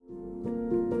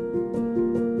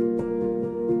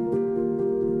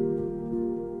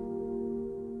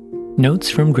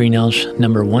Notes from Greenelsh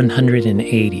number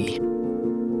 180.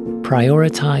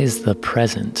 Prioritize the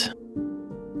present.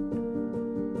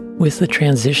 With the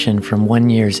transition from one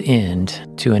year's end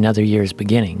to another year's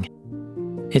beginning,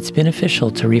 it's beneficial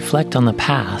to reflect on the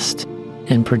past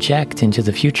and project into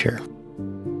the future.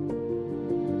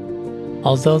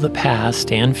 Although the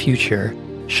past and future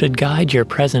should guide your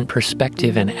present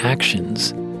perspective and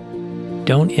actions,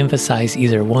 don't emphasize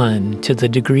either one to the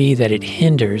degree that it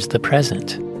hinders the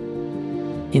present.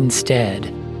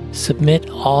 Instead, submit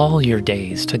all your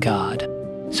days to God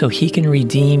so He can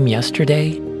redeem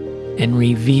yesterday and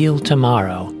reveal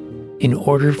tomorrow in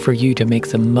order for you to make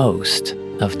the most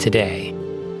of today.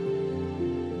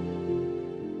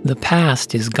 The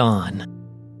past is gone.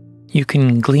 You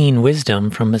can glean wisdom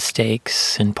from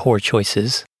mistakes and poor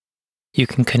choices. You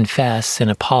can confess and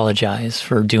apologize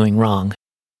for doing wrong.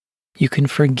 You can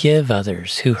forgive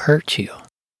others who hurt you.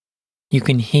 You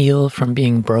can heal from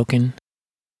being broken.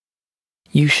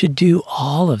 You should do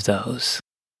all of those.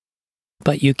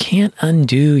 But you can't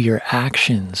undo your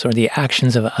actions or the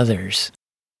actions of others.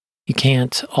 You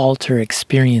can't alter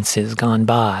experiences gone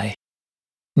by,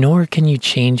 nor can you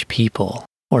change people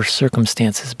or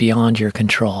circumstances beyond your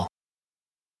control.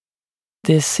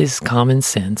 This is common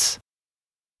sense.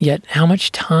 Yet how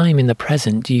much time in the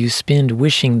present do you spend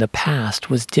wishing the past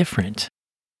was different,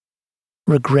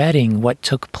 regretting what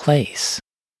took place,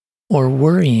 or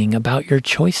worrying about your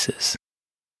choices?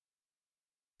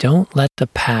 Don't let the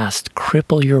past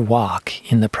cripple your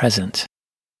walk in the present.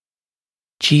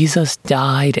 Jesus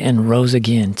died and rose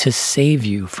again to save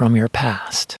you from your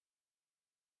past.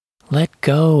 Let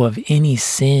go of any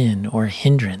sin or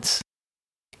hindrance.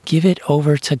 Give it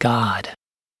over to God.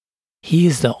 He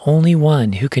is the only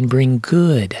one who can bring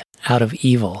good out of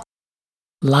evil,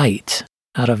 light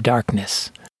out of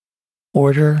darkness,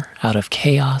 order out of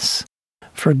chaos,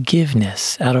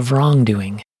 forgiveness out of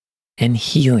wrongdoing, and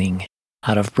healing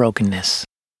out of brokenness.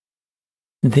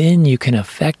 Then you can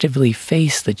effectively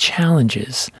face the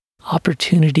challenges,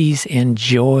 opportunities, and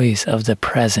joys of the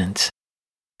present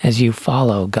as you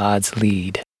follow God's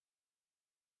lead.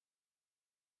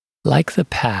 Like the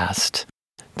past,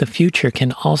 the future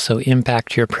can also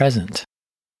impact your present,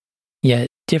 yet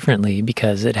differently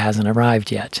because it hasn't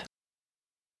arrived yet.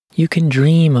 You can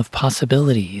dream of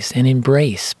possibilities and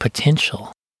embrace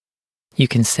potential. You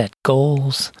can set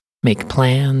goals, make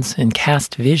plans, and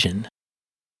cast vision.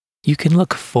 You can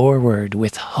look forward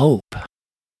with hope.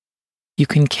 You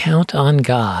can count on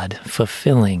God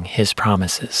fulfilling His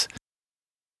promises.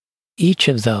 Each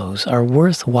of those are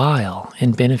worthwhile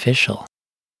and beneficial.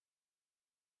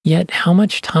 Yet how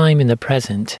much time in the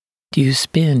present do you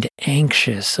spend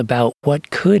anxious about what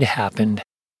could happen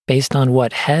based on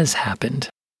what has happened?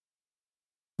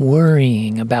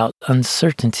 Worrying about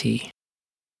uncertainty,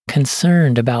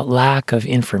 concerned about lack of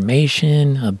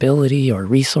information, ability, or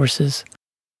resources,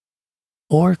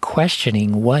 or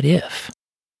questioning what if?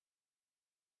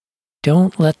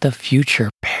 Don't let the future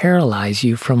paralyze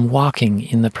you from walking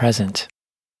in the present.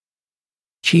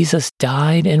 Jesus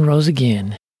died and rose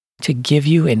again to give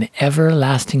you an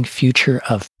everlasting future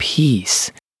of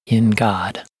peace in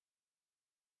God.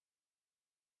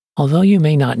 Although you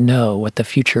may not know what the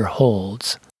future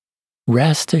holds,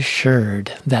 rest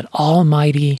assured that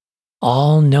Almighty,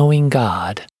 all-knowing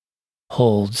God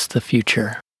holds the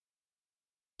future.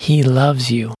 He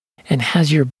loves you and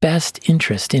has your best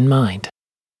interest in mind.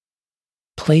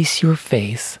 Place your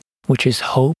faith, which is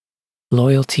hope,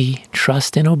 loyalty,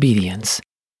 trust, and obedience,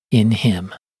 in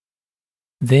Him.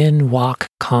 Then walk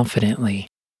confidently,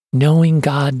 knowing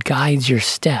God guides your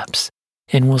steps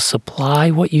and will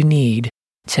supply what you need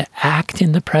to act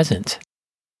in the present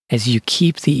as you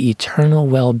keep the eternal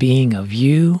well-being of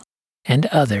you and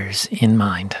others in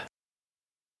mind.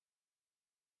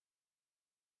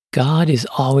 God is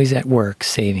always at work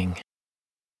saving,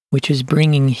 which is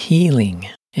bringing healing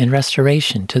and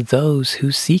restoration to those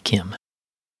who seek Him.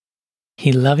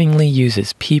 He lovingly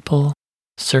uses people,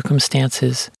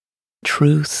 circumstances,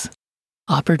 truth,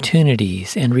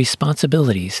 opportunities, and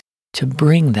responsibilities to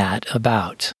bring that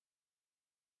about.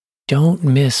 Don't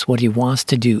miss what He wants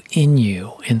to do in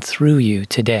you and through you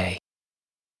today.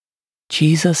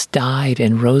 Jesus died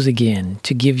and rose again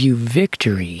to give you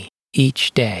victory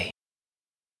each day.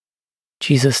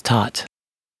 Jesus taught,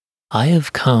 "I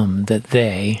have come that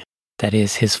they," that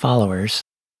is, His followers,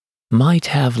 "might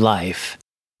have life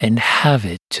and have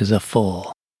it to the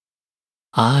full.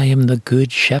 I am the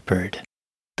good shepherd.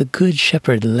 The good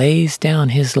shepherd lays down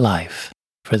his life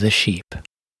for the sheep."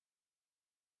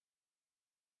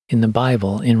 In the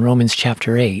Bible, in Romans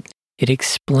chapter 8, it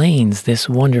explains this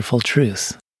wonderful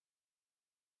truth.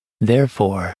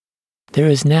 Therefore, there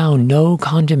is now no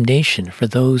condemnation for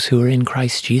those who are in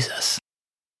Christ Jesus.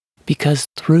 Because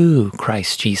through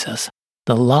Christ Jesus,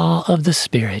 the law of the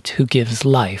Spirit who gives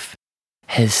life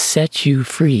has set you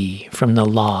free from the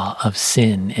law of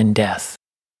sin and death.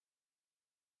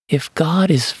 If God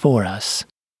is for us,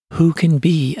 who can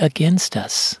be against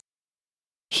us?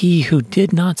 He who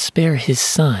did not spare his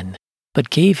Son, but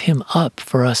gave him up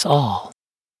for us all,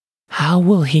 how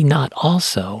will he not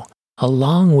also,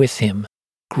 along with him,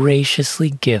 graciously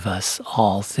give us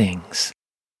all things?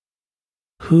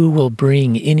 Who will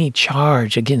bring any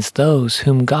charge against those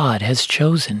whom God has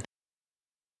chosen?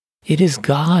 It is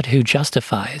God who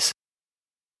justifies.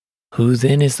 Who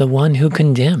then is the one who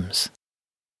condemns?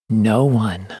 No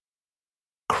one.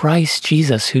 Christ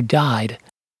Jesus, who died,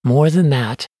 more than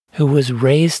that, who was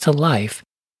raised to life,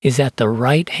 is at the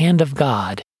right hand of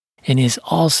God and is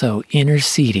also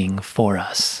interceding for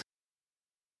us.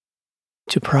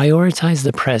 To prioritize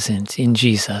the present in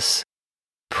Jesus,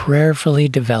 prayerfully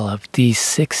develop these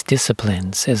 6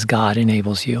 disciplines as God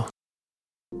enables you.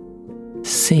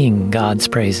 Sing God's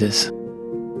praises.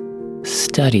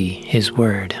 Study His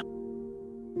Word.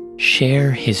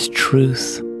 Share His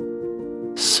truth.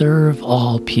 Serve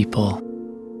all people.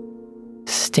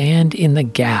 Stand in the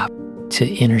gap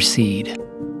to intercede.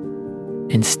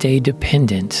 And stay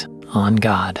dependent on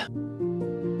God.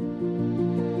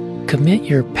 Commit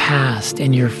your past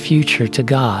and your future to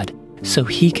God so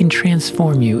He can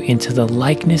transform you into the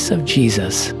likeness of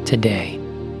Jesus today.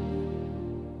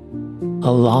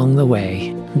 Along the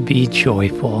way, be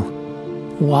joyful,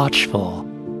 watchful,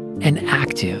 and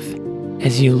active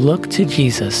as you look to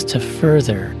Jesus to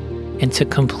further and to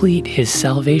complete His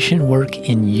salvation work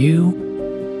in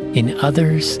you, in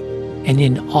others, and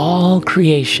in all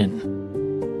creation,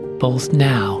 both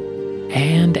now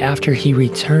and after He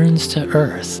returns to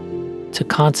earth to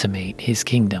consummate His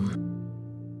kingdom.